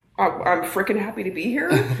I'm freaking happy to be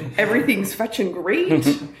here. Everything's fetching great.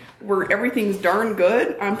 Everything's darn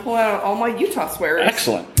good. I'm pulling out all my Utah swears.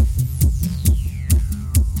 Excellent.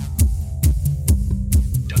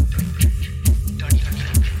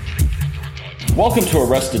 Welcome to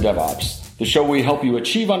Arrested DevOps, the show where we help you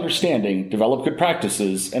achieve understanding, develop good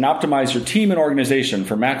practices, and optimize your team and organization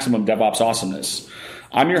for maximum DevOps awesomeness.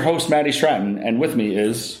 I'm your host, Maddie Stratton, and with me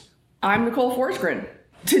is... I'm Nicole Forsgren.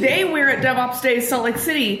 Today we're at DevOps Days Salt Lake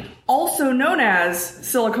City, also known as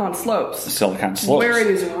Silicon Slopes. Silicon Slopes. Where it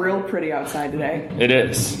is real pretty outside today. It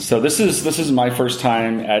is. So this is my first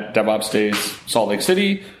time at DevOps Days Salt Lake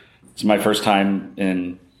City. It's my first time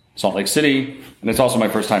in Salt Lake City, and it's also my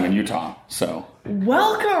first time in Utah. So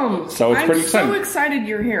welcome. So it's pretty exciting. I'm so excited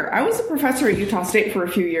you're here. I was a professor at Utah State for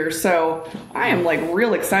a few years, so I am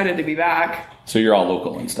real excited to be back. So you're all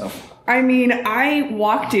local and stuff. I mean, I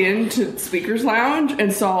walked into Speaker's Lounge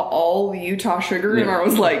and saw all the Utah sugar, and I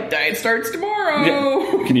was like, diet starts tomorrow.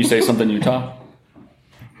 Yeah. Can you say something Utah?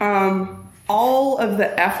 All of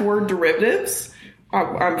the F-word derivatives.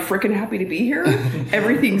 I'm freaking happy to be here.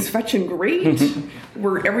 Everything's fetching great.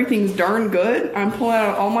 Everything's darn good. I'm pulling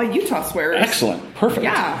out all my Utah swears. Excellent. Perfect.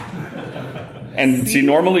 Yeah. And see,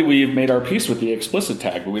 normally we've made our peace with the explicit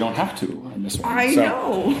tag, but we don't have to in this one. I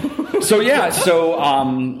know. So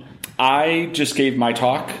I just gave my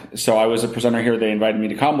talk. So I was a presenter here. They invited me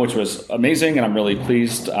to come, which was amazing, and I'm really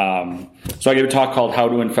pleased. So I gave a talk called How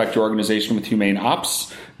to Infect Your Organization with Humane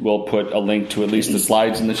Ops. We'll put a link to at least the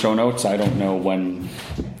slides in the show notes. I don't know when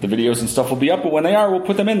the videos and stuff will be up, but when they are, we'll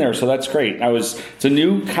put them in there. So that's great. It's a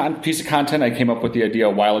new piece of content. I came up with the idea a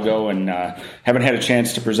while ago and haven't had a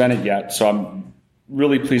chance to present it yet. So I'm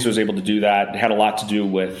really pleased I was able to do that. It had a lot to do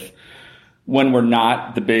with when we're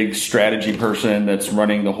not the big strategy person that's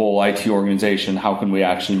running the whole IT organization, how can we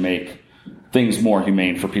actually make things more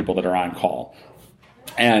humane for people that are on call?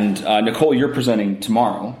 And Nicole, you're presenting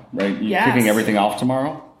tomorrow, right? You're kicking everything off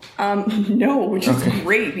tomorrow? No, which is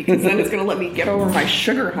great because then it's going to let me get over my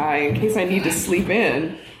sugar high in case I need to sleep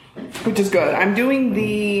in, which is good. I'm doing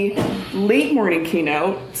the late morning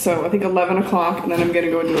keynote, so I think 11 o'clock, and then I'm going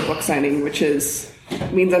to go into a book signing, which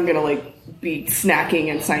means I'm going to be snacking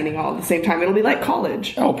and signing all at the same time. It'll be like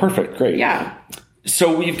college. Oh, perfect. Great. Yeah.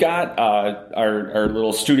 So we've got our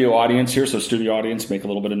little studio audience here. So studio audience, make a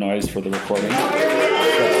little bit of noise for the recording.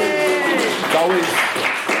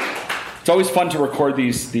 It's always fun to record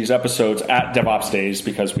these episodes at DevOps Days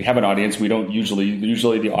because we have an audience. We don't usually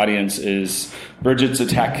the audience is Bridget's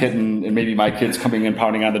attack kitten and maybe my kids coming in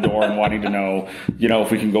pounding on the door and wanting to know,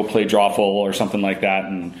 if we can go play Drawful or something like that.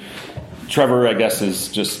 And Trevor, I guess, is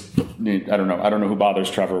just, I don't know who bothers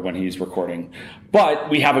Trevor when he's recording. But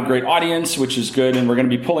we have a great audience, which is good, and we're going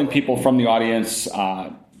to be pulling people from the audience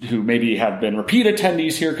who maybe have been repeat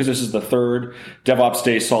attendees here because this is the third DevOps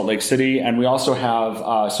Day Salt Lake City. And we also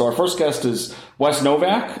have, so our first guest is Wes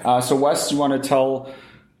Novak. So Wes, you want to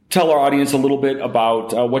tell our audience a little bit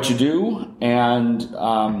about what you do and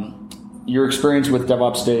your experience with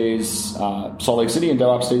DevOps Days Salt Lake City and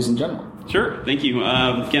DevOps Days in general. Sure. Thank you.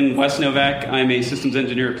 Again, Wes Novak. I'm a systems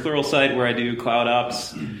engineer at Pluralsight where I do cloud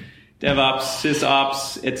ops, DevOps,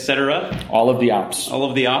 SysOps, etc. All of the ops.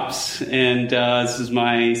 And this is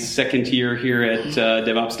my second year here at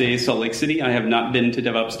DevOps Days Salt Lake City. I have not been to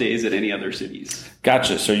DevOps Days at any other cities.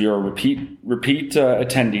 Gotcha. So you're a repeat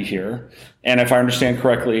attendee here. And if I understand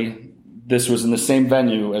correctly, this was in the same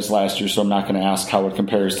venue as last year, so I'm not going to ask how it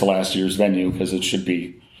compares to last year's venue because it should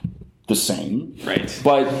be the same. Right.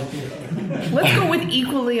 But let's go with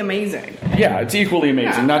equally amazing. Yeah, it's equally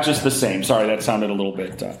amazing, not just the same. Sorry, that sounded a little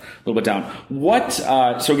bit down. What?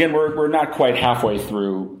 So again, we're not quite halfway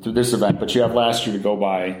through this event, but you have last year to go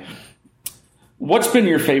by. What's been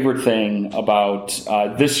your favorite thing about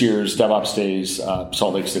this year's DevOps Days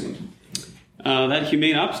Salt Lake City? That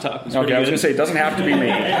Humane Ops talk was okay. I was going to say it doesn't have to be me.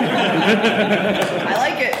 I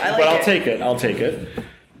like it. But I'll take it.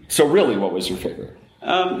 So really, what was your favorite?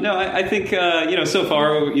 No, I think so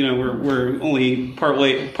far we're only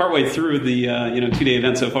partway through the 2-day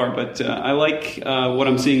event so far, but I like what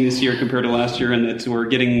I'm seeing this year compared to last year, and that we're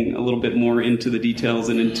getting a little bit more into the details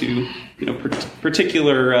and into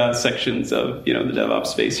particular sections of the DevOps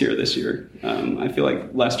space here this year. I feel like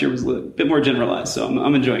last year was a bit more generalized, so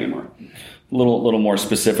I'm enjoying it more. A little more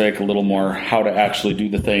specific, a little more how to actually do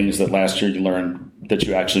the things that last year you learned that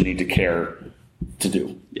you actually need to care to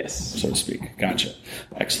do. Yes. So to speak. Gotcha.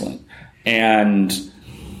 Excellent. And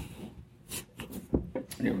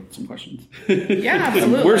you have some questions? Yeah,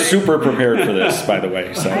 absolutely. We're super prepared for this, by the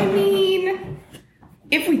way. So I mean,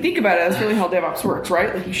 if we think about it, that's really how DevOps works,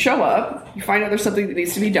 right? You show up, you find out there's something that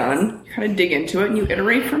needs to be done, you kind of dig into it, and you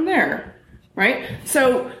iterate from there. right?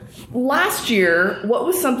 So last year, what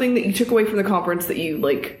was something that you took away from the conference that you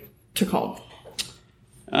took home?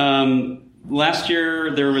 Last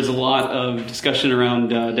year, there was a lot of discussion around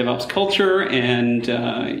DevOps culture, and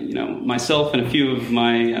myself and a few of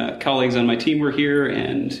my colleagues on my team were here,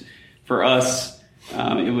 and for us,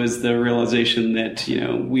 it was the realization that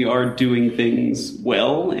we are doing things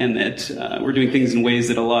well, and that we're doing things in ways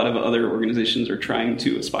that a lot of other organizations are trying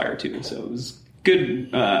to aspire to. So it was good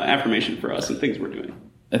affirmation for us and things we're doing.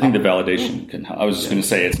 I think the validation can help. I was just going to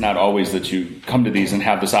say, it's not always that you come to these and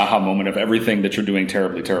have this aha moment of everything that you're doing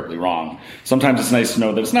terribly, terribly wrong. Sometimes it's nice to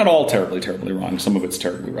know that it's not all terribly, terribly wrong. Some of it's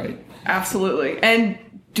terribly right. Absolutely. And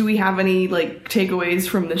do we have any takeaways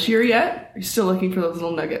from this year yet? Are you still looking for those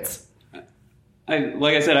little nuggets?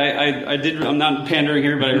 Like I said, I'm not pandering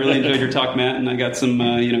here, but I really enjoyed your talk, Matt, and I got some,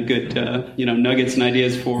 good, nuggets and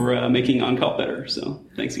ideas for making on-call better. So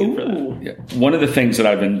thanks again for that. Yeah. One of the things that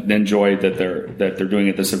I've enjoyed that they're doing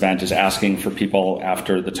at this event is asking for people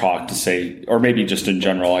after the talk to say, or maybe just in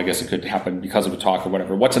general, I guess it could happen because of a talk or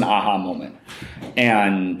whatever, what's an aha moment?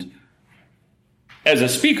 And as a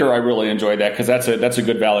speaker, I really enjoy that because that's a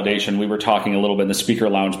good validation. We were talking a little bit in the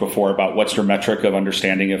speaker lounge before about what's your metric of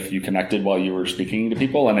understanding if you connected while you were speaking to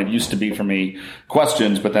people. And it used to be for me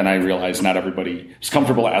questions, but then I realized not everybody is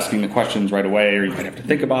comfortable asking the questions right away, or you might have to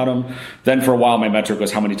think about them. Then for a while, my metric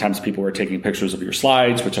was how many times people were taking pictures of your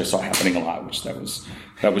slides, which I saw happening a lot, which that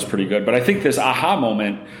was pretty good. But I think this aha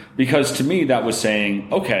moment, because to me that was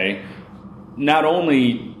saying, okay, not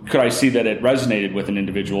only could I see that it resonated with an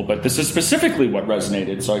individual, but this is specifically what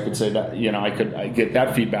resonated. So I could say that, I get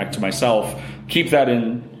that feedback to myself, keep that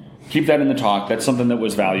in the talk. That's something that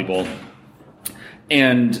was valuable.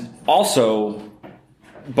 And also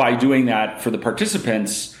by doing that for the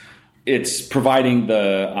participants, it's providing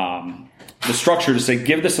the structure to say,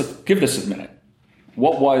 give this a minute.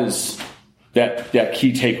 What was that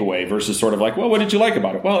key takeaway versus sort of what did you like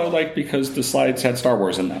about it? Well, I liked because the slides had Star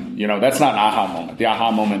Wars in them. That's not an aha moment. The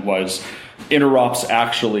aha moment was interrupts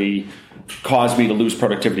actually caused me to lose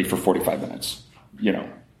productivity for 45 minutes.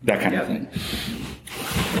 That kind of thing.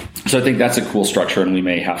 So I think that's a cool structure, and we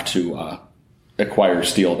may have to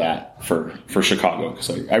steal that for Chicago, because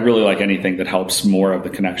I really like anything that helps more of the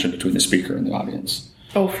connection between the speaker and the audience.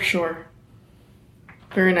 Oh, for sure.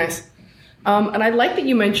 Very nice. And I like that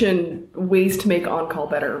you mentioned ways to make on-call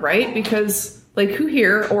better, right? Because, who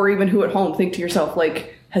here, or even who at home, think to yourself,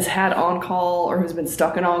 has had on-call, or has been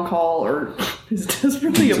stuck in on-call, or is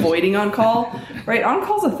desperately avoiding on-call, right?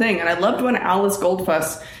 On-call's a thing, and I loved when Alice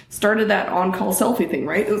Goldfuss started that on-call selfie thing,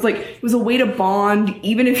 right? It was a way to bond,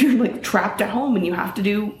 even if you're, trapped at home and you have to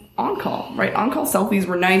do on-call, right? On-call selfies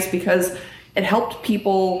were nice because it helped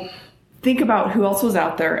people think about who else was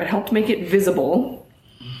out there. It helped make it visible.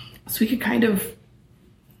 So we could kind of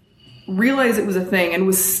realize it was a thing and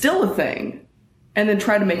was still a thing, and then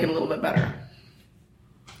try to make it a little bit better.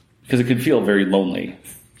 Because it can feel very lonely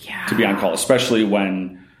to be on call, especially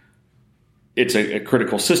when it's a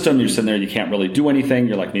critical system. You're sitting there, you can't really do anything.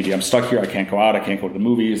 You're like, maybe I'm stuck here. I can't go out. I can't go to the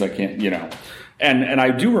movies. I can't, And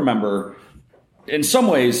I do remember, in some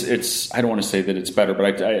ways, I don't want to say that it's better,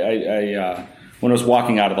 but I when I was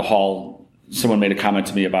walking out of the hall, someone made a comment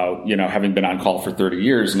to me about, having been on call for 30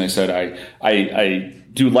 years. And I said, I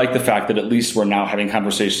do like the fact that at least we're now having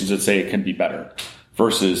conversations that say it can be better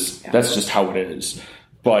versus that's just how it is.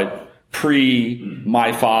 But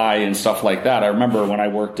pre-MiFi and stuff like that, I remember when I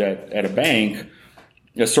worked at a bank,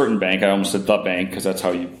 a certain bank, I almost said the bank because that's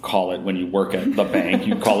how you call it when you work at the bank.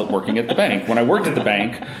 You call it working at the bank. When I worked at the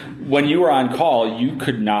bank, when you were on call,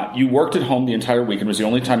 you worked at home the entire week. It was the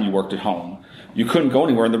only time you worked at home. You couldn't go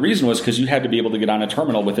anywhere, and the reason was because you had to be able to get on a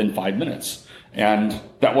terminal within 5 minutes. And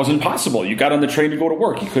that wasn't possible. You got on the train to go to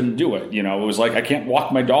work. You couldn't do it. It was like, I can't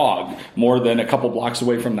walk my dog more than a couple blocks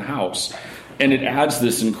away from the house. And it adds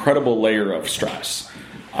this incredible layer of stress.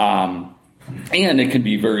 And it can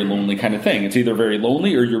be a very lonely kind of thing. It's either very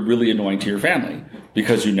lonely or you're really annoying to your family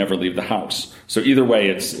because you never leave the house. So either way,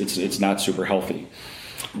 it's not super healthy.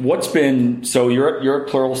 So you're at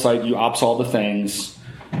Pluralsight, you ops all the things.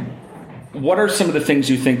 What are some of the things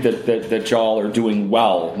you think that y'all are doing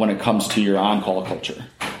well when it comes to your on-call culture?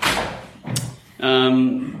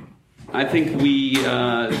 I think we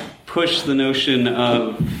push the notion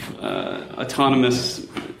of autonomous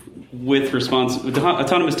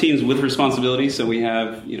teams with responsibility. So we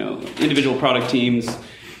have individual product teams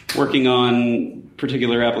working on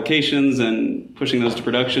particular applications and pushing those to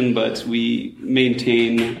production, but we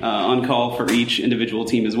maintain on-call for each individual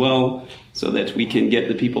team as well, so that we can get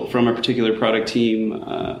the people from a particular product team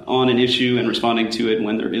on an issue and responding to it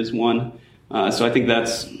when there is one. So I think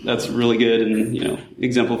that's really good, and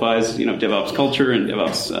exemplifies DevOps culture and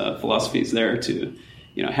DevOps philosophies there to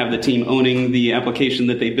have the team owning the application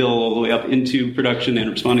that they build all the way up into production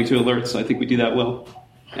and responding to alerts. So I think we do that well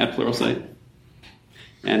at Pluralsight.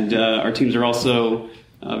 And our teams are also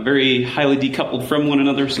very highly decoupled from one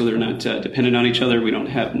another, so they're not dependent on each other. We don't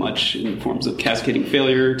have much in forms of cascading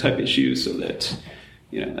failure type issues, so that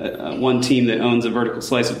one team that owns a vertical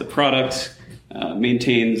slice of the product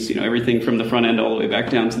maintains everything from the front end all the way back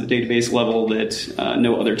down to the database level that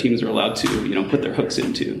no other teams are allowed to put their hooks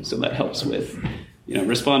into. So that helps with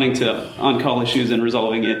responding to on-call issues and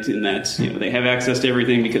resolving it in that they have access to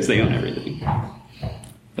everything because they own everything.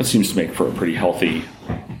 That seems to make for a pretty healthy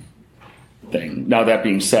thing. Now, that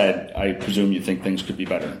being said, I presume you think things could be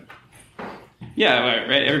better. Yeah,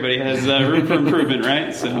 right. Everybody has room for improvement,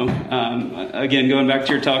 right? So, again, going back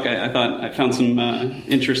to your talk, I thought I found some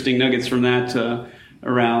interesting nuggets from that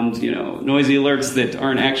around, noisy alerts that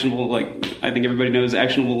aren't actionable. Like, I think everybody knows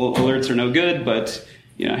actionable alerts are no good, but,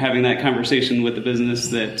 having that conversation with the business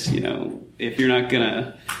that, if you're not going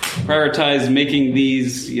to prioritize making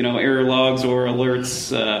these, error logs or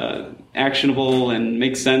alerts actionable and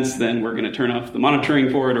make sense, then we're going to turn off the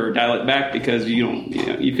monitoring for it or dial it back because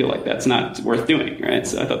you feel like that's not worth doing, right?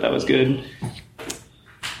 So I thought that was good.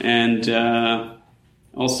 And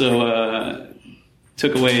also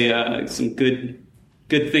took away some good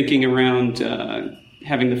thinking around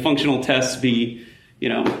having the functional tests be,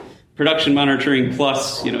 production monitoring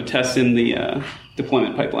plus, tests in the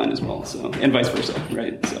deployment pipeline as well. So, and vice versa,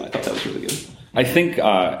 right? So I thought that was really good. I think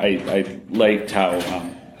I liked how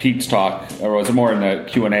Pete's talk, or was it more in the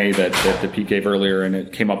Q&A that Pete gave earlier, and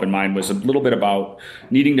it came up in mine, was a little bit about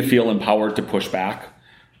needing to feel empowered to push back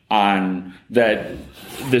on that,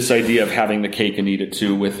 this idea of having the cake and eat it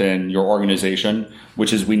too within your organization,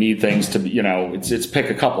 which is we need things to be, it's pick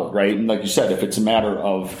a couple, right? And like you said, if it's a matter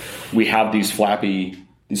of we have these flapping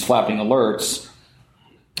alerts,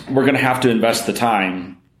 we're going to have to invest the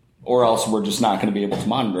time, or else we're just not going to be able to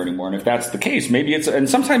monitor anymore. And if that's the case, maybe and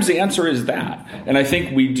sometimes the answer is that. And I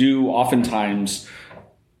think we do oftentimes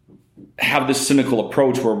have this cynical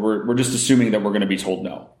approach where we're just assuming that we're going to be told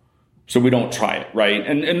no. So we don't try it, right?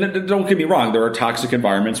 And don't get me wrong, there are toxic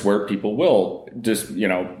environments where people will just,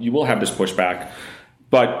 you will have this pushback.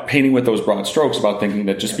 But painting with those broad strokes about thinking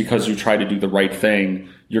that just because you try to do the right thing,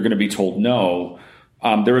 you're going to be told no.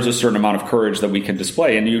 There is a certain amount of courage that we can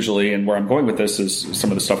display. And usually, and where I'm going with this is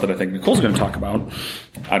some of the stuff that I think Nicole's going to talk about.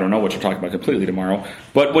 I don't know what you're talking about completely tomorrow.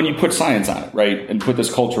 But when you put science on it, right, and put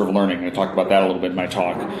this culture of learning, and I talked about that a little bit in my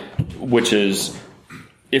talk, which is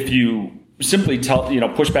if you simply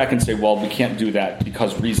push back and say, well, we can't do that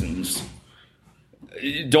because reasons,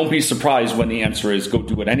 don't be surprised when the answer is go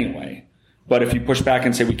do it anyway. But if you push back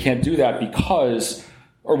and say we can't do that because...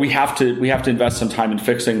 or we have to invest some time in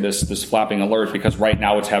fixing this flapping alert because right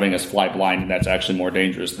now it's having us fly blind, and that's actually more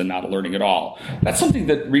dangerous than not alerting at all. That's something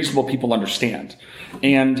that reasonable people understand.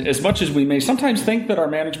 And as much as we may sometimes think that our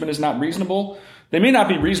management is not reasonable, they may not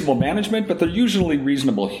be reasonable management, but they're usually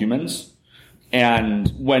reasonable humans. And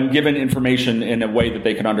when given information in a way that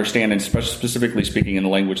they can understand, and specifically speaking in the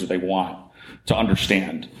language that they want to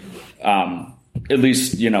understand, at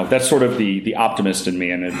least, that's sort of the optimist in me.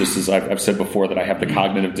 And this is, I've said before that I have the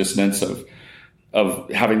cognitive dissonance of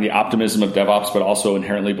having the optimism of DevOps, but also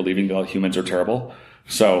inherently believing that humans are terrible.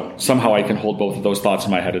 So somehow I can hold both of those thoughts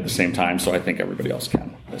in my head at the same time. So I think everybody else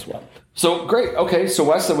can as well. So great. Okay. So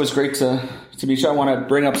Wes, it was great to meet you. I want to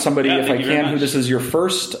bring up somebody, if I can, who this is your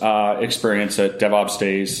first experience at DevOps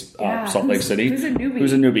Days, Salt Lake City.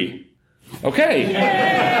 Who's a newbie? Okay.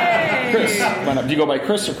 Yay! Chris, do you go by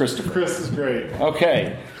Chris or Christopher? Chris is great.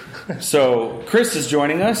 Okay. So Chris is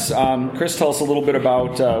joining us. Chris, tell us a little bit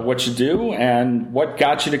about what you do and what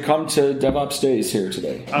got you to come to DevOps Days here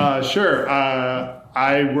today. Sure.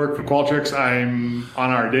 I work for Qualtrics. I'm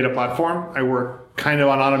on our data platform. I work kind of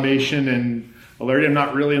on automation and alerting. I'm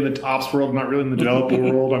not really in the ops world. I'm not really in the developer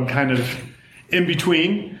world. I'm kind of in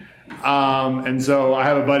between. And so I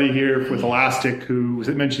have a buddy here with Elastic who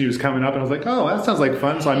mentioned he was coming up, and I was like, oh, that sounds like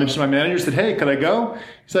fun. So I mentioned to my manager, said, hey, could I go?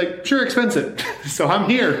 He's like, sure, expense it. So I'm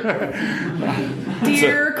here.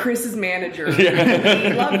 Dear Chris's manager,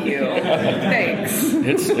 we love you. Thanks.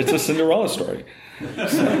 It's a Cinderella story.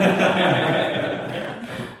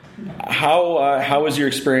 How was your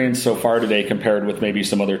experience so far today compared with maybe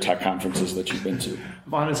some other tech conferences that you've been to?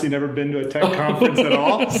 I've honestly never been to a tech conference at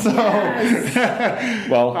all. So,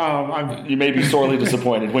 well, you may be sorely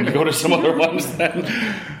disappointed when you go to some other ones then.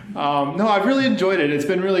 No, I've really enjoyed it. It's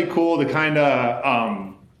been really cool to kind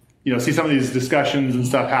of, see some of these discussions and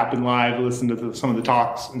stuff happen live, listen to some of the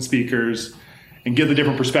talks and speakers. and get the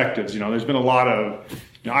different perspectives. There's been a lot of,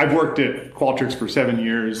 I've worked at Qualtrics for 7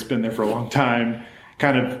 years, been there for a long time,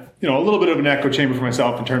 kind of, a little bit of an echo chamber for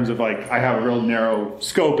myself in terms of like, I have a real narrow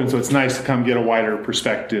scope. And so it's nice to come get a wider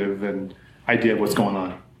perspective and idea of what's going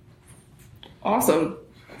on. Awesome.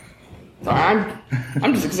 So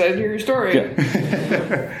I'm just excited to hear your story.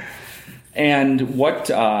 Yeah. And what,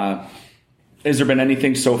 has there been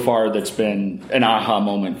anything so far that's been an aha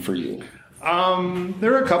moment for you?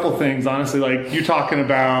 There are a couple things, honestly. Like you're talking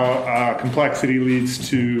about complexity leads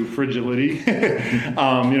to fragility.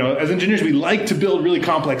 As engineers, we like to build really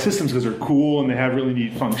complex systems because they're cool and they have really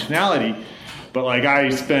neat functionality. But like I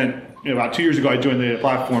spent about 2 years ago, I joined the data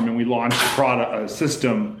platform and we launched a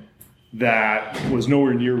system that was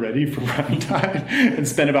nowhere near ready for prime time and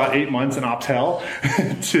spent about 8 months in ops hell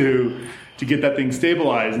to get that thing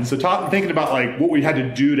stabilized. And so thinking about like what we had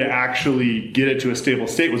to do to actually get it to a stable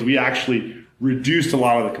state was we actually reduced a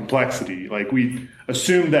lot of the complexity. Like we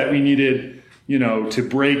assumed that we needed, to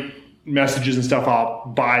break messages and stuff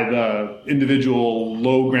up by the individual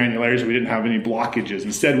low granularity so we didn't have any blockages.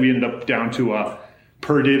 Instead, we ended up down to a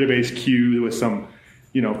per database queue with some,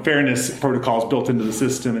 fairness protocols built into the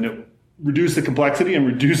system, and it reduced the complexity and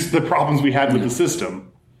reduced the problems we had with the system.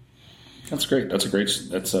 That's great. That's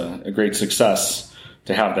a great success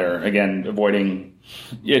to have there. Again, avoiding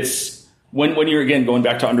it's when you're again going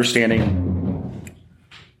back to understanding,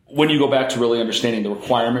 when you go back to really understanding the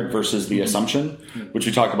requirement versus the assumption, which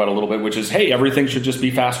we talked about a little bit, which is, hey, everything should just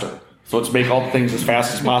be faster. So let's make all the things as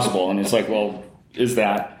fast as possible. And it's like, well, is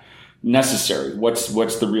that necessary? What's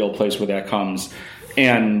the real place where that comes?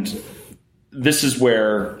 And this is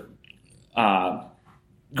where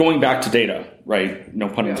going back to data, right? No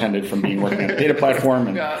pun intended, from being working on a data platform,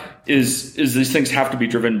 and is these things have to be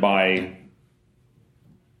driven by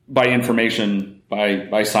information,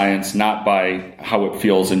 by science, not by how it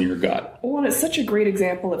feels in your gut. Well, and it's such a great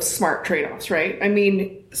example of smart trade-offs, right? I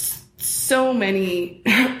mean, so many,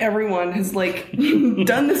 everyone has like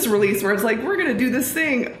done this release where it's like, we're going to do this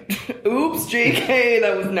thing. Oops, JK,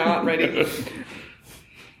 that was not ready.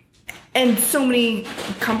 And so many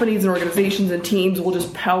companies and organizations and teams will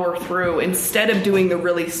just power through instead of doing the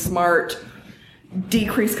really smart,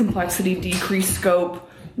 decrease complexity, decrease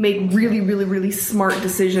scope, make really, really, really smart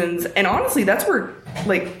decisions. And honestly, that's where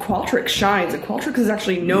like Qualtrics shines. And Qualtrics is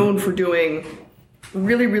actually known for doing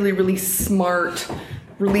really, really, really smart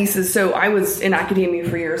releases. So I was in academia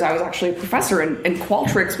for years. I was actually a professor, and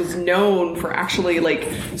Qualtrics was known for actually like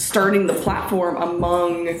starting the platform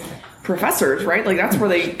among professors, right? Like that's where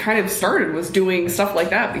they kind of started, was doing stuff like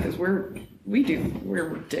that, because we're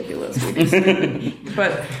ridiculous.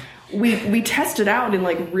 But we test it out in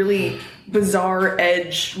like really bizarre,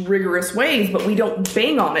 edge, rigorous ways, but we don't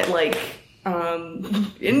bang on it like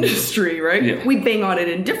industry, right? Yeah. We bang on it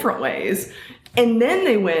in different ways. And then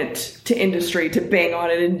they went to industry to bang on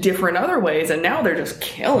it in different other ways, and now they're just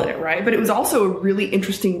killing it, right? But it was also a really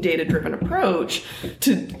interesting data-driven approach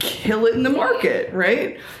to kill it in the market,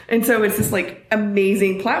 right? And so it's this like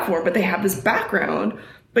amazing platform, but they have this background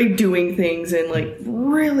by doing things in like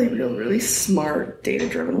really, really, really smart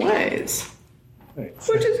data-driven ways. Thanks.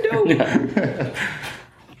 Which is dope. Yeah.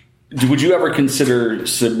 Would you ever consider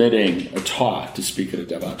submitting a talk to speak at a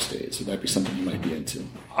DevOps Days? Would that be something you might be into?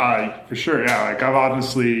 For sure, yeah. Like I've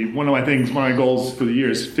obviously, one of my goals for the year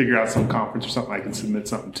is to figure out some conference or something I can submit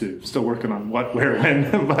something to. Still working on what, where,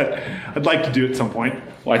 when, but I'd like to do it at some point.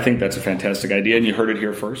 Well, I think that's a fantastic idea, and you heard it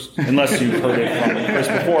here first. Unless you've heard it from Chris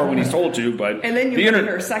before when he's told you, but and then you heard it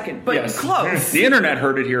here second, but yes. Close. The internet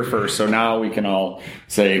heard it here first, so now we can all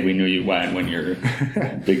say we knew you when you're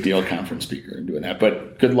a big deal conference speaker and doing that.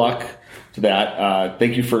 But good luck to that.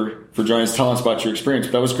 Thank you for joining us, telling us about your experience.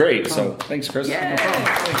 That was great. So thanks, Chris. Yeah. No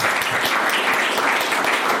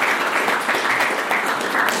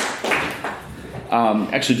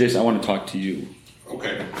problem. Actually, Jason, I want to talk to you.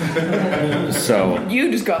 Okay. So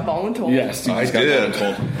you just got voluntold. Yes, you just I got did.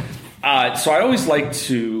 voluntold. So I always like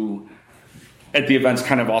to, at the events,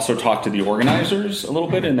 kind of also talk to the organizers a little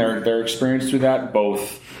bit and their experience through that,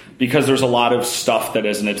 both because there's a lot of stuff that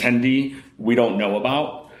as an attendee we don't know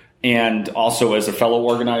about, and also as a fellow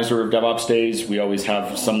organizer of DevOps Days, we always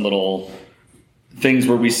have some little things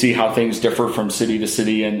where we see how things differ from city to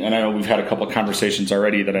city, and I know we've had a couple of conversations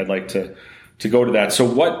already that I'd like to go to that. So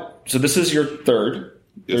this is your third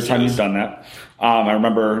time you've done that. I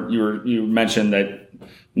remember you mentioned that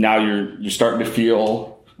now you're starting to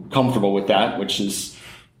feel comfortable with that, which is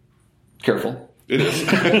careful. It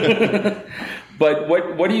is. But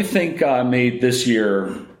what do you think made this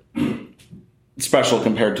year special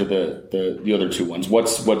compared to the other two ones?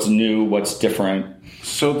 What's new? What's different?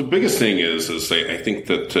 So the biggest thing is I think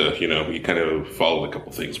that we kind of followed a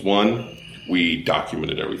couple things. One, we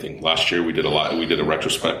documented everything. Last year we did a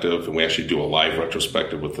retrospective, and we actually do a live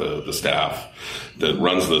retrospective with the staff that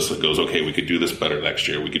runs this, that goes, okay, we could do this better next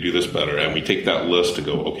year, we could do this better, and we take that list to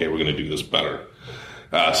go, okay, we're going to do this better.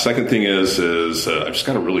 Second thing is I've just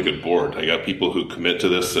got a really good board. I got people who commit to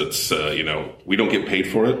this. It's we don't get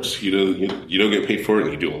paid for it. You don't get paid for it,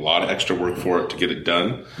 and you do a lot of extra work for it to get it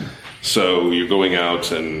done. So you're going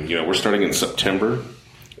out, and we're starting in September.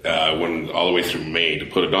 When all the way through May to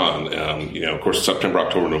put it on. Of course, September,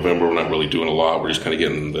 October, November, we're not really doing a lot. We're just kind of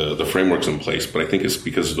getting the frameworks in place. But I think it's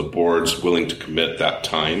because the board's willing to commit that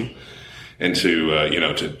time and to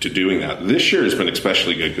doing that. This year has been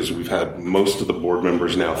especially good because we've had most of the board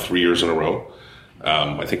members now 3 years in a row.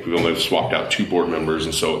 I think we've only swapped out 2 board members,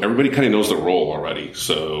 and so everybody kind of knows their role already.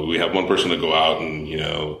 So we have one person to go out and, we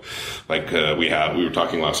were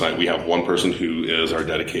talking last night, we have one person who is our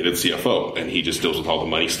dedicated CFO, and he just deals with all the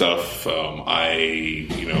money stuff.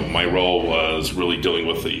 My role was really dealing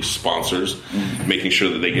with the sponsors, making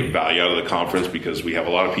sure that they get value out of the conference, because we have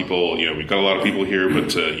a lot of people, we've got a lot of people here,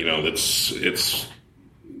 but, it's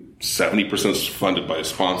 70% funded by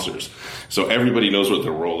sponsors. So everybody knows what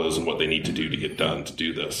their role is and what they need to do to get done to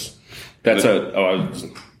do this.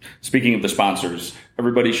 Speaking of the sponsors,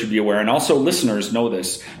 everybody should be aware, and also listeners know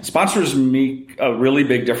this. Sponsors make a really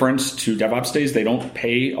big difference to DevOps Days. They don't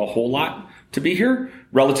pay a whole lot to be here.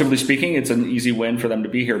 Relatively speaking, it's an easy win for them to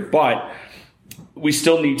be here, but we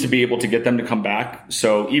still need to be able to get them to come back.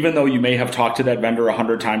 So even though you may have talked to that vendor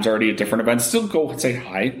 100 times already at different events, still go and say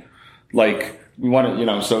hi. We want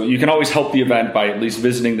to, so you can always help the event by at least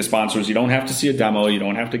visiting the sponsors. You don't have to see a demo. You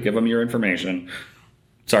don't have to give them your information.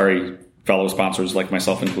 Sorry, fellow sponsors like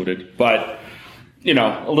myself included. But,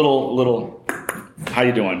 a little, how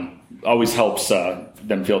you doing? Always helps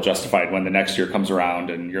them feel justified when the next year comes around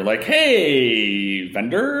and you're like, hey,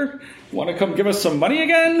 vendor, want to come give us some money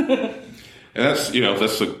again? And that's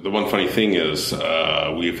the one funny thing is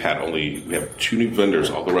we have 2 new vendors.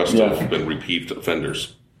 All the rest have been repeat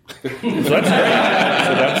vendors. So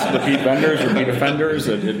that's repeat vendors, repeat offenders.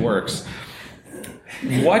 It works.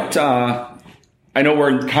 What I know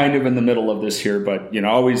we're kind of in the middle of this here, but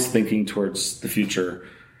always thinking towards the future.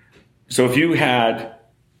 So if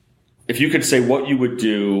you could say what you would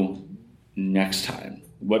do next time,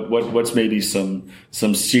 what's maybe some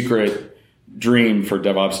secret dream for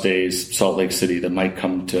DevOps Days Salt Lake City that might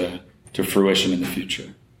come to fruition in the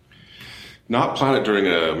future? Not plan it during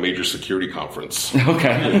a major security conference.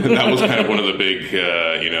 Okay. That was kind of one of the big,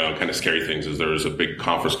 kind of scary things is there was a big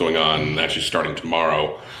conference going on actually starting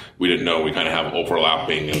tomorrow. We didn't know we kind of have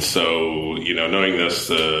overlapping. And so, knowing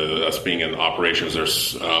this, us being in operations,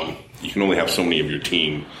 there's, you can only have so many of your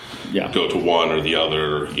team go to one or the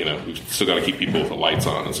other. We've still got to keep people with the lights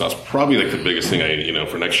on. And so that's probably the biggest thing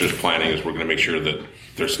for next year's planning is we're going to make sure that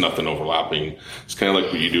there's nothing overlapping. It's kind of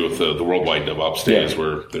like what you do with the Worldwide DevOps Days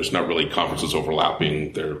where there's not really conferences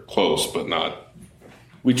overlapping. They're close, but not.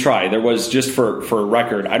 We try. There was, just for a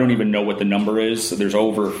record, I don't even know what the number is. There's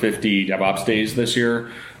over 50 DevOps Days this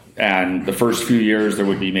year. And the first few years there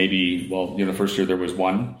would be maybe, the first year there was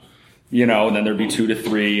 1. And then there'd be 2 to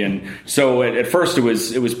 3. And so at first it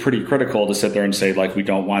was pretty critical to sit there and say, we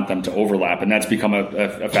don't want them to overlap. And that's become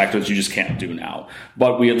a factor that you just can't do now.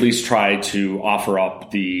 But we at least try to offer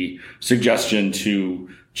up the suggestion to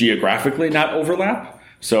geographically not overlap.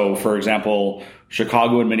 So, for example,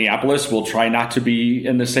 Chicago and Minneapolis will try not to be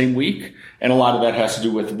in the same week. And a lot of that has to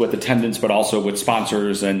do with attendance, but also with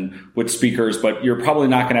sponsors and with speakers. But you're probably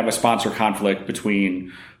not going to have a sponsor conflict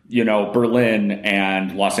between Berlin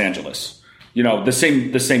and Los Angeles. The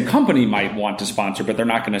same company might want to sponsor, but they're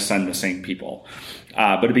not going to send the same people.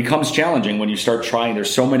 But it becomes challenging when you start trying.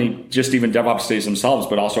 There's so many, just even DevOps Days themselves,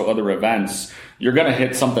 but also other events. You're going to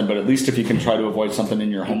hit something, but at least if you can try to avoid something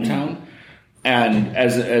in your hometown. And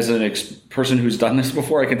as an person who's done this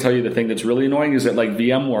before, I can tell you the thing that's really annoying is that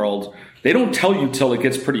VMworld, they don't tell you till it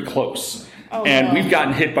gets pretty close. We've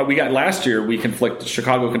gotten hit by, last year,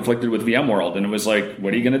 Chicago conflicted with VMworld, and it was like,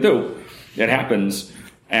 what are you going to do? It happens.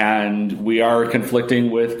 And we are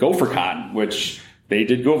conflicting with GopherCon, which they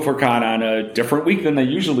did GopherCon on a different week than they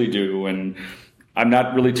usually do. And I'm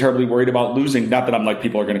not really terribly worried about losing. Not that I'm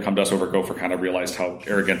people are going to come to us over GopherCon. I realized how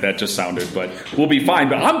arrogant that just sounded, but we'll be fine.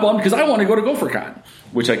 But I'm bummed because I want to go to GopherCon,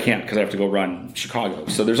 which I can't because I have to go run Chicago.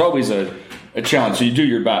 So there's always a challenge. So you do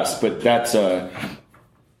your best, but that's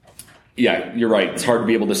yeah, you're right. It's hard to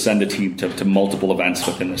be able to send a team to multiple events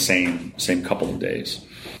within the same couple of days.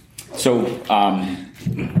 So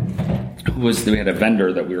We had a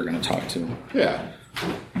vendor that we were going to talk to. Yeah.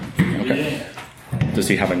 Okay. Does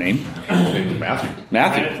he have a name?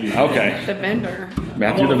 Matthew. Okay. The vendor.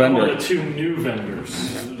 Matthew the One vendor. of the 2 new vendors,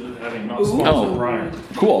 having not Ooh. sponsored prior.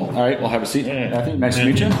 Cool. All right, we'll have a seat. Yeah. Matthew, nice to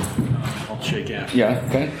meet you. I'll shake after. Yeah,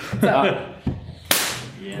 okay.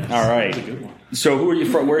 Yes, All right. That's a good one. So who are you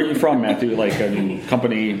from? Where are you from, Matthew? Like, I mean,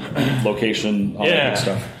 company, location, all that good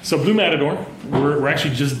stuff. So Blue Matador, we're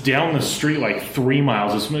actually just down the street, like 3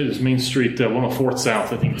 miles. This main street, 104th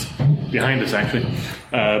South, I think it's behind us actually.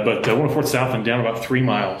 But 104th South and down about 3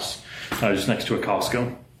 miles, just next to a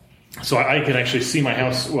Costco. So I could actually see my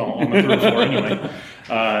house, well, on the 3rd floor anyway.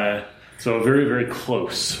 So very, very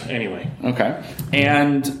close anyway. Okay.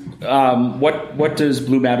 And what does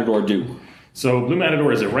Blue Matador do? So Blue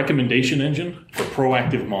Matador is a recommendation engine for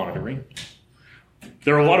proactive monitoring.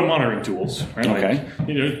 There are a lot of monitoring tools, right? Okay. Like,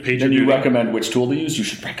 PagerDuty. Then you recommend which tool to use? You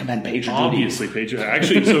should recommend PagerDuty. Obviously, PagerDuty.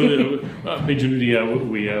 Actually, so PagerDuty,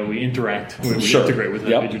 we interact. We integrate with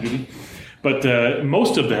PagerDuty. But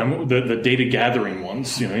most of them, the data gathering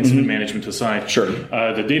ones, incident management aside,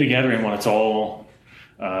 the data gathering one, it's all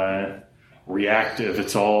reactive.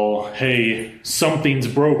 It's all, hey, something's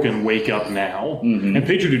broken, wake up now. And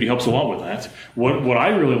PagerDuty helps a lot with that. What I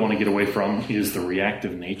really want to get away from is the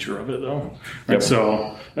reactive nature of it, though. Right?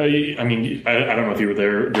 So, I mean, I don't know if you were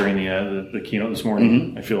there during the keynote this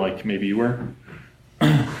morning. I feel like maybe you were.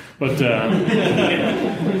 But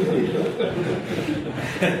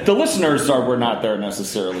the listeners were not there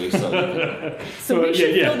necessarily. So we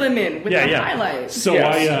should fill them in with the highlights. So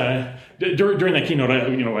during that keynote,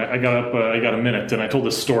 I got up, I got a minute, and I told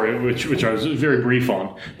this story, which I was very brief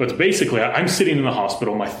on. But basically, I'm sitting in the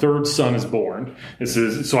hospital. My 3rd son is born.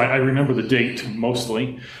 So I remember the date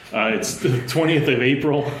mostly. It's the 20th of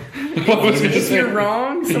April. If you're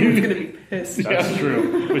wrong, someone's going to be pissed. That's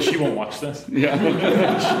true, but she won't watch this. Yeah.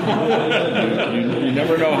 you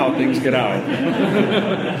never know how things get out.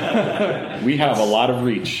 We have a lot of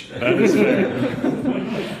reach. That is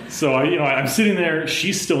fair. So I'm sitting there.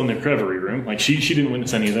 She's still in the recovery room. Like she didn't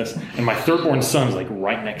witness any of this. And my 3rd-born son is like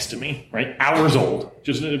right next to me, right, hours old,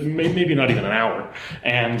 just maybe not even an hour.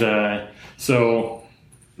 And so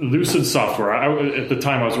Lucid Software. At the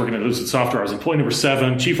time I was working at Lucid Software. I was employee number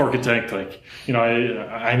 7, chief architect.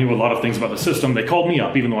 I knew a lot of things about the system. They called me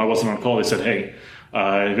up, even though I wasn't on call. They said, "Hey,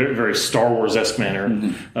 very, very Star Wars-esque manner.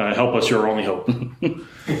 Help us, you're our only hope."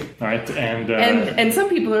 All right, and some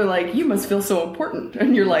people are like, "You must feel so important,"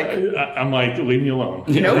 and you're like, "I'm like, leave me alone."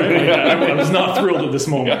 Nope. Right? I was not thrilled at this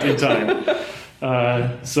moment in time.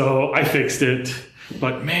 So I fixed it.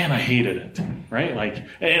 But man, I hated it, right? Like,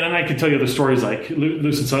 and I could tell you other stories like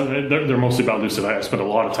Lucid. They're mostly about Lucid. I spent a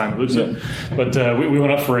lot of time at Lucid, but we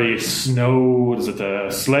went up for a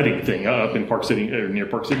sledding thing up in Park City, or near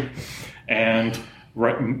Park City, and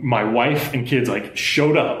my wife and kids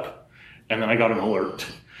showed up, and then I got an alert.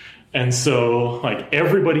 And so,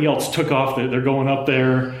 everybody else took off. They're going up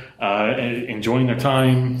there, enjoying their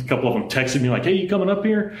time. A couple of them texted me like, "Hey, you coming up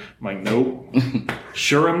here?" I'm like, "Nope."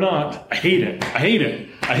 Sure I'm not. I hate it. I hate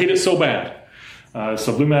it so bad.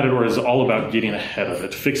 So Blue Matador is all about getting ahead of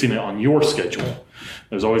it, fixing it on your schedule.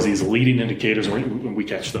 There's always these leading indicators, and we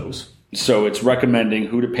catch those. So it's recommending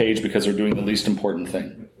who to page because they're doing the least important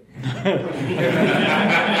thing.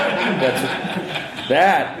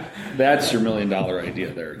 That's your $1 million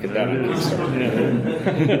idea there. Get that on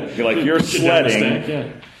Kickstarter. You're like, you're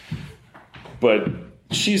sledding, but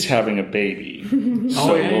she's having a baby.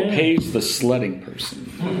 So we'll page the sledding person.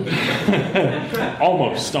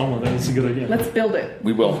 Almost. That's a good idea. Let's build it.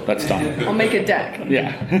 We will. That's done. I'll make a deck.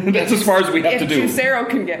 Yeah. That's as far as we have to do. If Juicero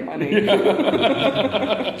can get money.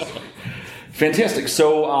 Fantastic.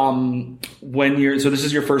 So so this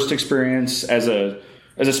is your first experience as a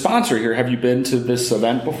sponsor here. Have you been to this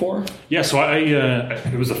event before? Yeah, so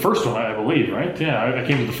it was the first one, I believe, right? Yeah, I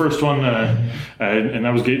came to the first one, and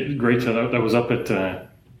that was great. That was up at,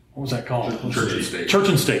 what was that called? Church and State. Church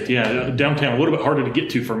and State, yeah, downtown. A little bit harder to get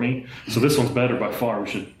to for me, so this one's better by far. We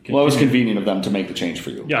should continue. Well, it was convenient of them to make the change for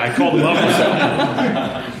you. Yeah, I called them up.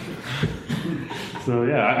 So,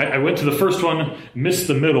 yeah, I went to the first one, missed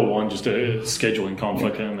the middle one, just a scheduling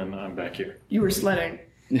conflict, and then I'm back here. You were sledding.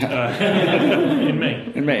 In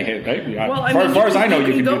May. In May, right? Yeah. Well, as far as I know,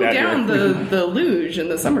 you can go do that down here. the luge in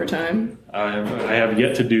the summertime. I have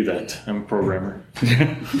yet to do that. I'm a programmer.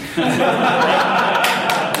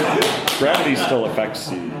 Gravity still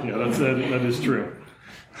affects you. Yeah, that is true.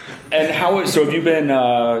 And so have you been,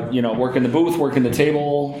 working the booth, working the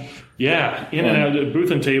table? Yeah, in and out, booth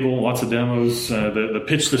and table, lots of demos. The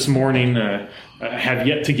pitch this morning, I have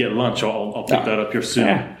yet to get lunch. I'll pick that up here soon.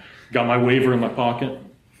 Yeah. Got my waiver in my pocket.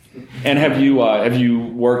 And have you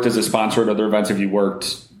worked as a sponsor at other events? Have you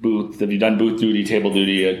worked booth? Have you done booth duty, table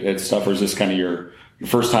duty at stuff, or is this kind of your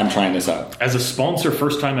first time trying this out? As a sponsor,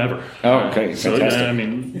 first time ever. Oh, okay. So, fantastic. I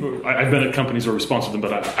mean, I've been at companies where we sponsored them,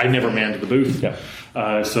 but I never manned the booth. Yeah.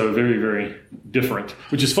 So very, very different,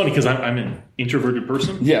 which is funny because I'm an introverted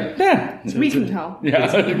person. Yeah. We can tell.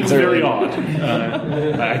 Yeah. It's very odd.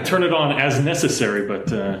 I turn it on as necessary,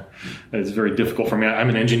 but it's very difficult for me. I'm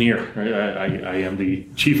an engineer. I am the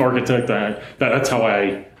chief architect. That's how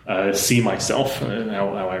I see myself and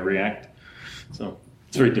how I react. So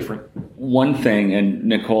it's very different. One thing, and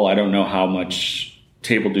Nicole, I don't know how much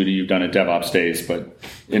table duty you've done at DevOps Days, but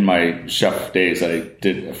in my chef days, I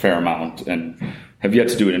did a fair amount and have yet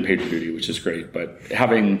to do it in pager duty, which is great. But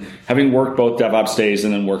having worked both DevOps Days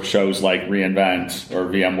and then work shows like reInvent or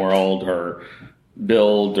VMworld or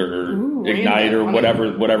Build or Ignite or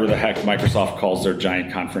whatever the heck Microsoft calls their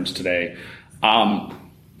giant conference today,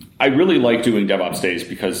 I really like doing DevOps Days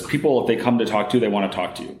because people, if they come to talk to you, they want to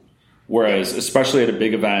talk to you. Whereas, especially at a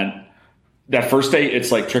big event, that first day,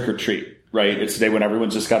 it's like trick or treat, right? It's the day when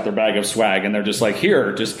everyone's just got their bag of swag and they're just like,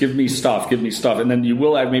 here, just give me stuff. And then you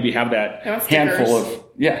will maybe have that handful of,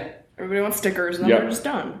 Everybody wants stickers and then they're just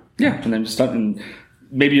done. Yeah, and then just done. And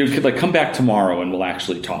maybe you could come back tomorrow and we'll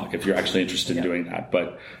actually talk if you're actually interested in doing that.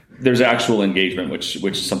 But there's actual engagement, which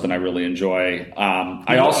is something I really enjoy.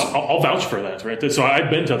 I'll vouch for that, right? So I've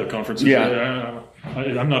been to other conferences. Yeah.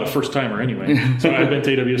 I'm not a first timer anyway. So I've been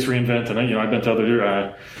to AWS reInvent, and I've been to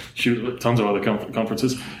other tons of other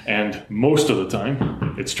conferences, and most of the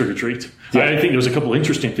time it's trick or treat. Yeah. I think there's a couple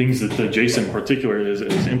interesting things that Jason in particular has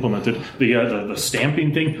implemented. The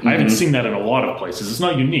stamping thing. Mm-hmm. I haven't seen that in a lot of places. It's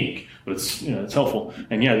not unique, but it's helpful,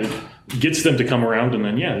 and it gets them to come around, and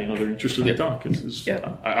then they're interested in talk.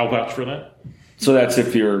 I'll vouch for that. So that's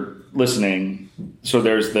if you're listening. So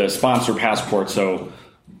there's the sponsor passport. So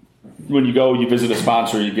when you go, you visit a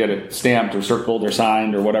sponsor, you get it stamped or circled or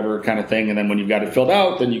signed or whatever kind of thing. And then when you've got it filled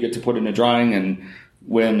out, then you get to put in a drawing and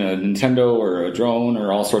win a Nintendo or a drone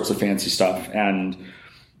or all sorts of fancy stuff. And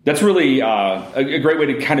that's really a great way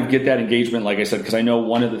to kind of get that engagement, like I said, because I know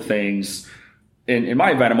one of the things in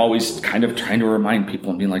my event, I'm always kind of trying to remind people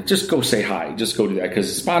and being like, just go say hi, just go do that.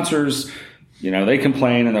 Because sponsors, they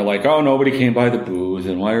complain and they're like, oh, nobody came by the booth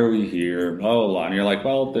and why are we here? Blah, blah, blah. And you're like,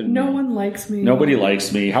 well, no one likes me. Nobody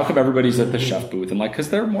likes me. How come everybody's at the chef booth? I'm like,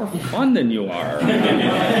 because they're more fun than you are.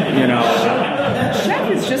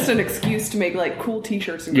 Chef is just an excuse to make cool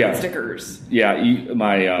t-shirts and great stickers. Yeah.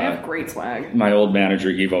 They have great swag. My old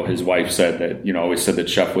manager, Evo, his wife said that, always said that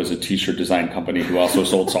Chef was a t-shirt design company who also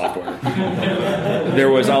sold software.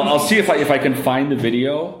 There was, I'll see if I can find the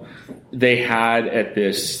video. They had at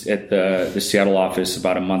the Seattle office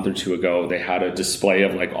about a month or two ago, they had a display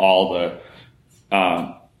of all the,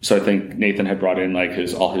 so I think Nathan had brought in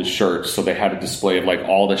all his shirts. So they had a display of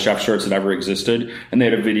all the chef shirts that ever existed. And they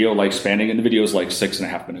had a video spanning, and the video is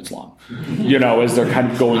 6.5 minutes long, as they're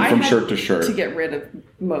kind of going from shirt to shirt. To get rid of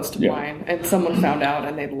most of mine. And someone found out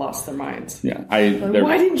and they'd lost their minds. Yeah.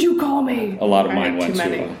 Why didn't you call me? A lot of mine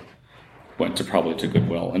went to probably to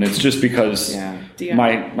Goodwill, and it's just because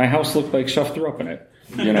my house looked like Chef threw up in it.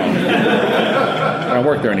 I don't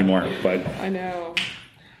work there anymore, but I know.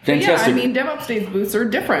 Fantastic. But DevOps Days booths are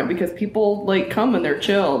different because people come and they're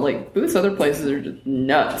chill. Booths other places are just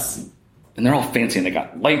nuts, and they're all fancy and they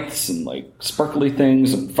got lights and sparkly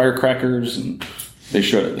things and firecrackers, and they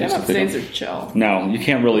should. DevOps Days are chill. No, you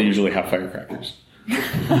can't really usually have firecrackers.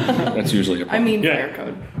 That's usually a problem. Fire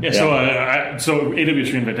code. Yeah. So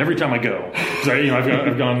AWS reInvent. Every time I go, because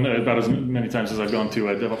I've gone about as many times as I've gone to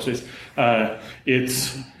DevOps Days.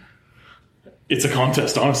 It's a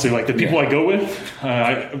contest, honestly. The people I go with.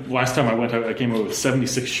 Last time I went, I came away with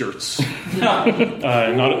 76 shirts. Not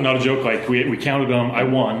a joke. We counted them. I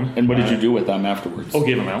won. And what did you do with them afterwards?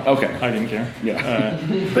 Gave them out. Okay, I didn't care. Yeah.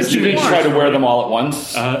 But you didn't try to wear them all at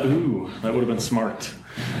once. That would have been smart.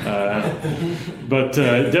 But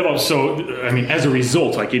DevOps, so as a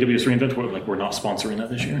result, AWS reInvent, we're not sponsoring that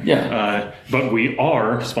this year. Yeah. But we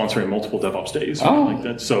are sponsoring multiple DevOps days. Oh.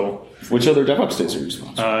 That. So, which other DevOps days are you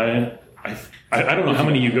sponsoring? I don't know how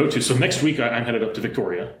many you go to. So next week I'm headed up to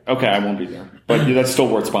Victoria. Okay, I won't be there, but that's still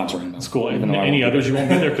worth sponsoring. That's cool. Any others you won't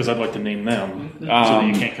be there? Because I'd like to name them so that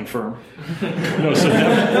you can't confirm. No, so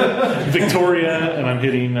Victoria, and I'm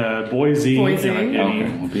hitting Boise. Boise. And I'm hitting,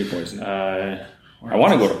 okay, won't be at Boise. I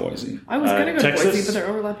want to go to Boise. I was going to go Texas, to Boise, but they're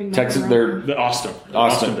overlapping. Texas, they're the Austin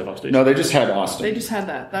DevOps Days. No, they just had Austin. They just had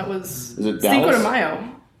that. That was Is it Cinco Dallas? de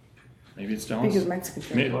Mayo. Maybe it's I Dallas. think it's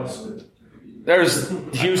Mexican. There's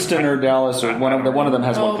Houston or Dallas, or one of them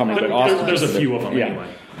has one coming. But Austin, there's a few of them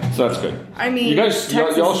anyway. So that's good. You guys,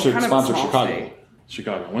 y'all should kind of sponsor a small Chicago. state.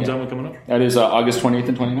 Chicago. When's that one coming up? That is August 28th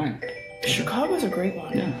and 29th. Chicago's a great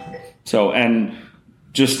one. Yeah. So, and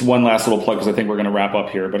just one last little plug, because I think we're going to wrap up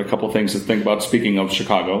here, but a couple things to think about speaking of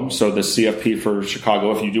Chicago. So the CFP for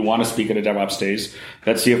Chicago, if you do want to speak at a DevOps Days,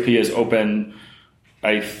 that CFP is open,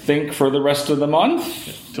 I think, for the rest of the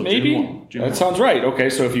month. Till maybe? June 1. That sounds right. Okay,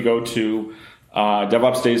 so if you go to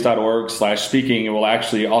DevOpsDays.org/speaking, it will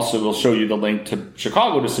actually also will show you the link to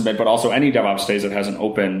Chicago to submit, but also any DevOps Days that has an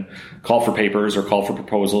open call for papers or call for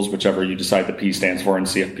proposals, whichever you decide the P stands for in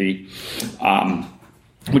CFP.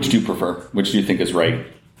 Which do you prefer? Which do you think is right?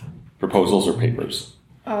 Proposals or papers?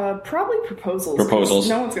 Probably proposals. Proposals.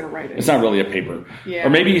 No one's going to write it. It's not really a paper. Yeah.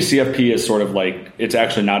 Or maybe CFP is sort of like, it's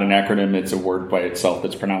actually not an acronym, it's a word by itself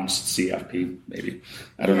that's pronounced CFP, maybe.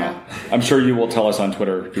 I don't know. I'm sure you will tell us on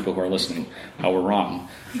Twitter, people who are listening, how we're wrong.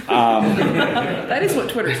 That is what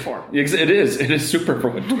Twitter's for. It is. It is super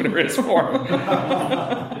for what Twitter is for.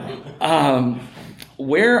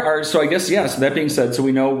 So I guess, so that being said, so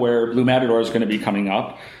we know where Blue Matador is going to be coming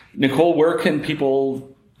up. Nicole, where can people...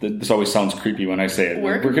 This always sounds creepy when I say it.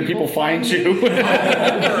 Where can people find you?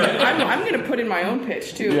 I'm going to put in my own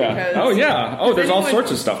pitch, too. Yeah. Because there's all sorts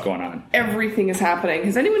of stuff going on. Everything is happening.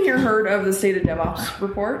 Has anyone here heard of the State of DevOps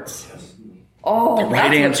reports? Oh, the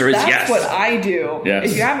right answer is yes. That's what I do. Yes.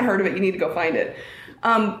 If you haven't heard of it, you need to go find it.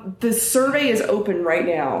 The survey is open right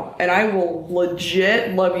now, and I will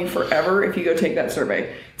legit love you forever if you go take that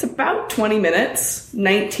survey. It's about 20 minutes,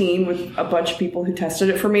 19 with a bunch of people who tested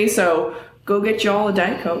it for me, so go get y'all a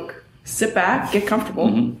Diet Coke, sit back, get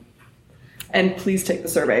comfortable, and please take the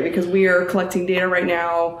survey, because we are collecting data right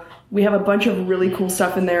now. We have a bunch of really cool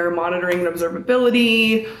stuff in there, monitoring and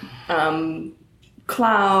observability,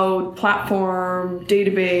 cloud, platform,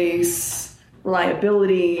 database,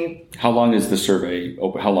 reliability. How long is the survey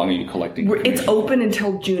open? How long are you collecting? It's open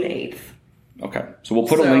until June 8th. Okay. So we'll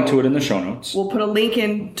put a link to it in the show notes. We'll put a link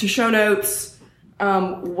into show notes.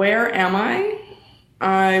 Where am I?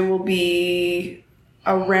 I will be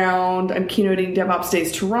around, I'm keynoting DevOps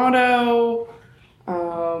Days Toronto.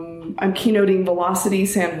 I'm keynoting Velocity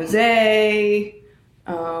San Jose.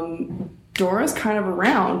 Dora's kind of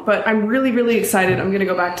around, but I'm really, really excited. I'm going to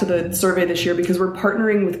go back to the survey this year because we're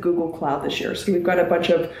partnering with Google Cloud this year. So we've got a bunch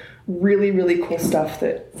of really, really cool stuff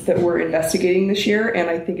that we're investigating this year, and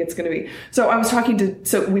I think it's going to be... So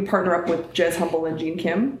we partner up with Jez Humble and Gene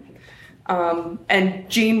Kim. And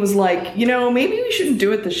Gene was like, maybe we shouldn't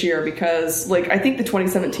do it this year because, I think the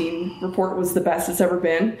 2017 report was the best it's ever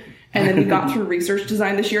been. And then he got through research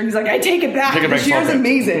design this year, and he's like, I take it back. This year's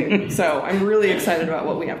amazing. So I'm really excited about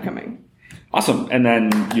what we have coming. Awesome. And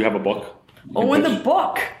then you have a book. And the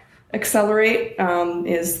book, Accelerate,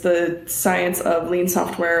 is the science of lean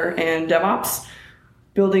software and DevOps.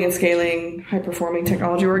 Building and scaling high-performing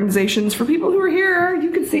technology organizations. For people who are here,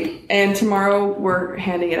 you can see. And tomorrow we're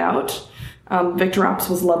handing it out. Victor Ops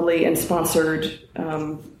was lovely and sponsored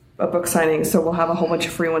a book signing, so we'll have a whole bunch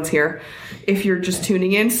of free ones here. If you're just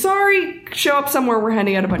tuning in, sorry, show up somewhere. We're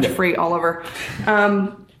handing out a bunch of free all over.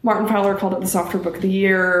 Martin Fowler called it the Software Book of the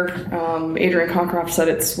Year. Adrian Cockcroft said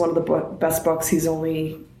it's one of the best books he's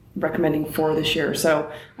only recommending for this year.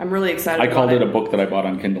 So I'm really excited about it. I called it a book that I bought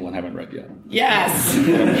on Kindle and haven't read yet. Yes!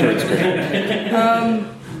 I'm sure it's great.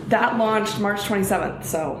 That launched March 27th,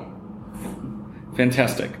 so...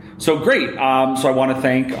 Fantastic. So great. So I want to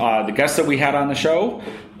thank the guests that we had on the show.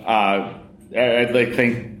 I'd like to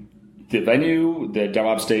thank the venue, the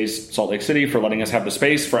DevOps Days Salt Lake City, for letting us have the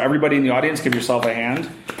space. For everybody in the audience, give yourself a hand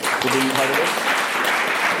for being part of this.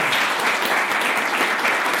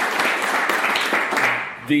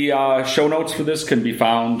 The show notes for this can be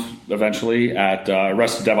found eventually at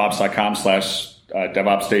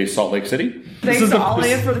arresteddevops.com/DevOps Days Salt Lake City. Thanks to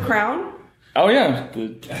Alia for the crown. Oh yeah,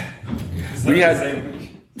 we had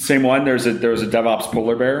same one. There was a DevOps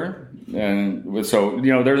polar bear, and so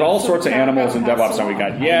there's all sorts of animals in DevOps. And we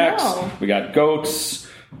got yaks, we got goats.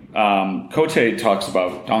 Cote talks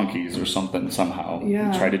about donkeys or something somehow.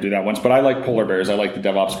 Yeah, I tried to do that once, but I like polar bears. I like the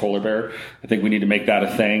DevOps polar bear. I think we need to make that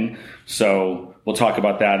a thing. So we'll talk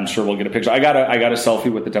about that. I'm sure we'll get a picture. I got a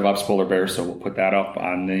selfie with the DevOps polar bear, so we'll put that up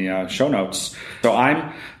on the show notes. So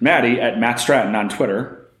I'm Maddie at Matt Stratton on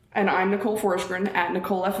Twitter. And I'm Nicole Forsgren at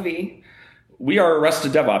NicoleFV. We are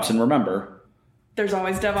Arrested DevOps, and remember... There's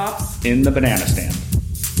always DevOps. In the banana stand.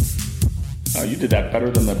 Oh, you did that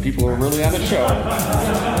better than the people who are really on the show.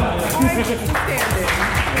 I stand